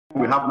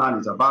we have now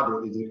is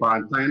about the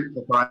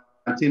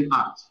Quarantine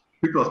Act,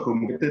 which was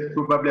promulgated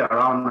probably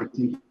around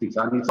 1950s,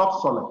 and it's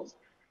obsolete.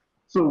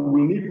 So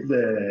we need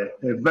a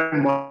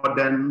very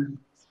modern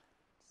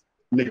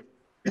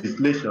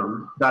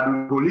legislation that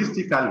will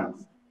holistically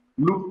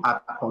look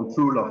at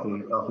control of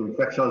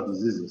infectious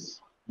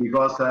diseases,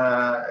 because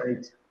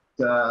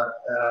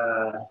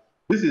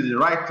this is the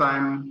right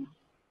time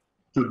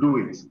to do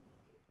it.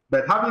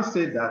 But having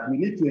said that, we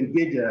need to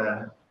engage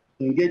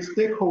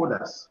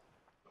stakeholders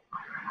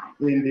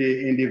in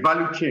the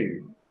value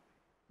chain.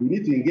 We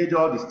need to engage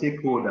all the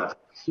stakeholders.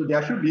 So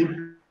there should be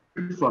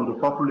input from the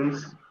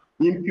populace,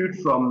 input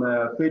from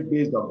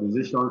faith-based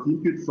organizations,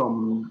 input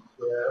from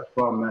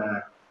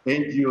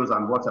NGOs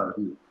and what have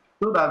you,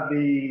 so that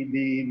the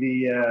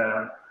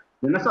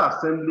National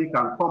Assembly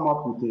can come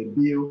up with a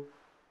bill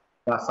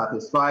that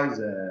satisfies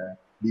the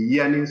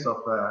yearnings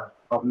of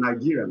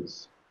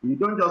Nigerians. You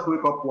don't just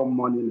wake up one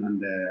morning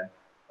and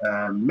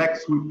make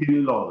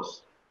sweeping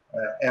laws,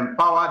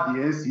 empower the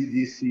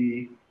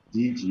NCDC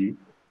DG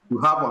to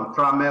have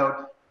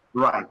untrammeled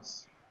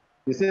rights.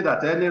 They say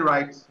that any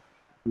right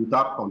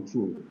without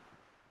control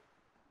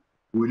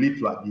will lead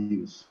to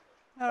abuse.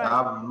 Right.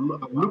 I've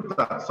looked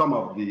at some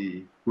of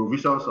the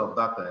provisions of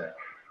that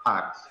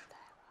act,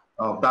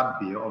 of that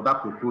bill, of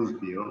that proposed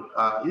bill.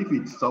 If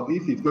it's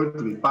going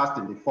to be passed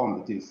in the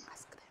form it is,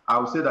 I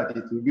would say that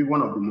it will be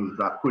one of the most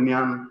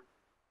draconian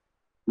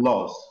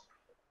laws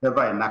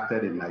ever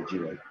enacted in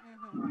Nigeria.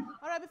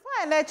 All right, before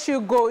I let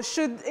you go,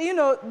 should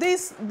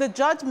the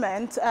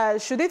judgment,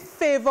 should it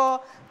favor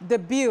the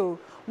bill?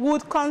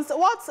 Would concern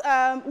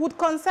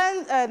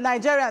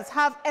Nigerians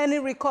have any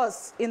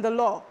recourse in the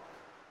law?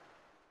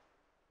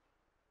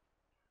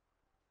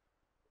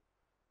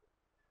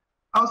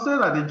 I'll say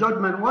that the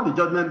judgment,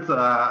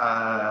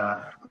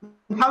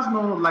 it has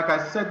no, like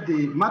I said,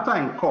 the matter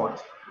in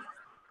court,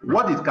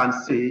 what it can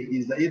say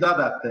is either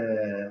that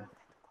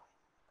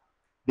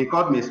the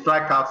court may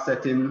strike out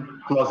certain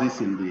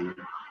clauses in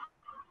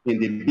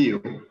the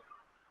bill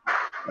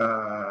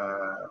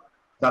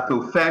that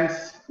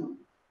offends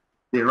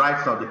the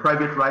rights of the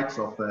private rights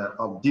of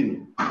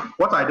Dino.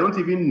 What I don't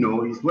even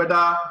know is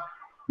whether,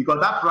 because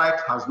that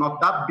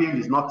bill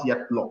is not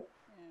yet law.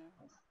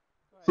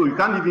 So you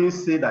can't even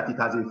say that it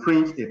has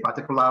infringed a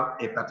particular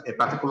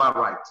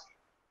right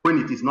when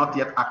it is not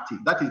yet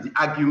active. That is the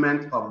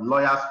argument of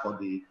lawyers for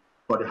the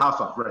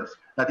House of Reps,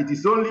 that it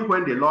is only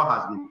when the law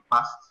has been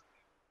passed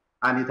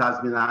and it has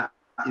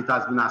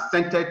been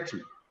assented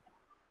to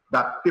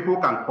that people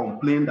can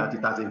complain that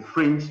it has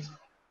infringed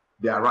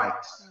their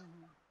rights.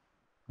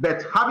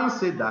 But having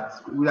said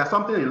that, we have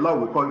something in law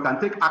we call, you can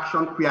take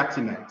action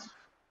pertinent.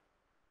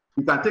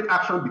 You can take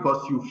action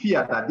because you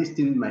fear that this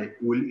thing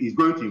is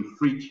going to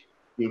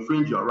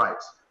infringe your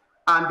rights.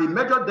 And the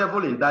major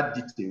devil in that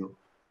detail,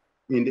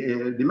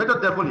 the major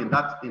devil in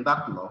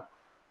that law,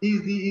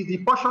 is the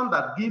portion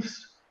that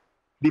gives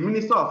the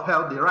Minister of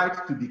Health the right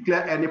to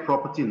declare any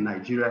property in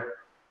Nigeria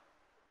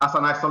as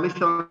an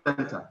isolation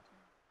center.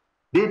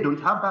 They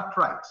don't have that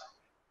right.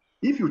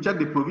 If you check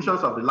the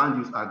provisions of the Land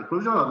Use Act, the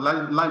provisions of the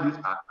Land Use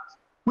Act,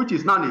 which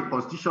is now a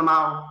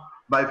constitutional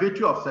by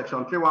virtue of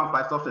Section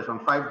 315, subsection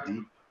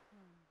 5D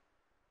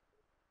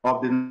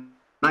of the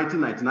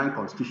 1999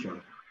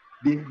 Constitution,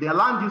 the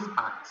Land Use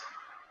Act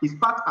is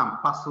part and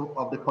parcel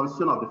of the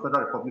Constitution of the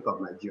Federal Republic of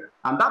Nigeria.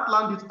 And that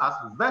Land Use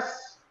Act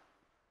vests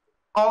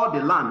all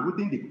the land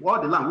within the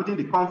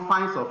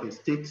confines of a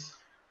state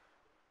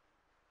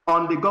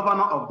on the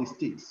governor of the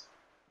states.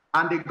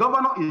 And the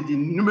governor is the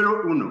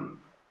numero uno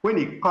when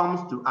it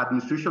comes to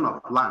administration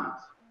of land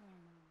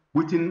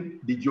within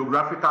the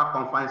geographical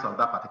confines of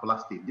that particular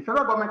state. The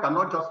federal government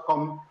cannot just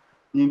come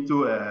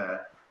into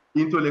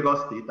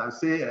Lagos State and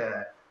say,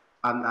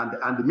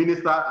 and the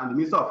Minister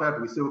of Health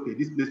will say, okay,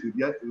 this place will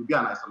be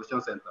an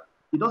isolation center.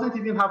 It doesn't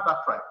even have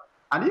that right.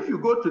 And if you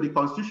go to the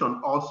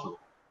Constitution also,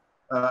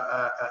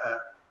 where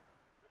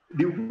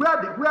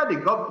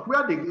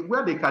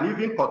they can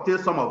even curtail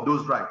some of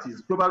those rights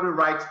is probably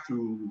rights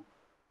to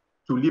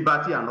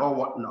liberty and all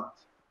whatnot,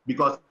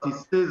 because it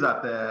says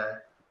that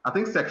I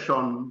think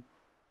section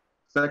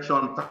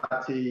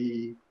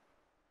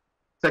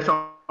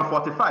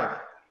 45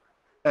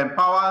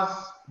 empowers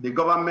the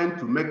government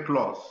to make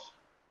laws,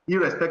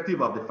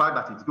 irrespective of the fact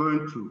that it's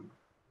going to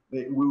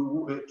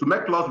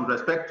make laws with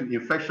respect to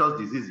infectious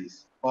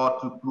diseases or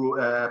to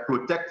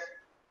protect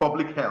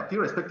public health,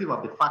 irrespective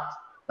of the fact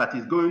that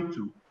it's going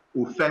to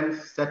offend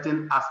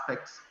certain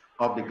aspects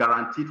of the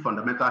guaranteed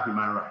fundamental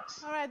human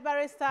rights. All right,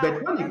 Barrister.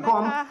 But when it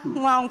comes to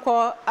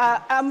Nwankwo,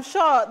 I'm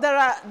sure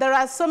there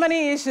are so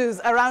many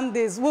issues around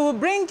this. We will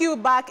bring you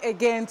back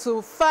again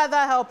to further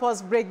help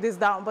us break this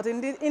down. But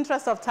in the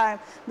interest of time,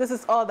 this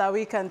is all that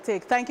we can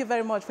take. Thank you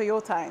very much for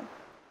your time.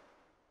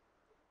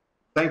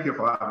 Thank you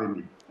for having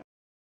me.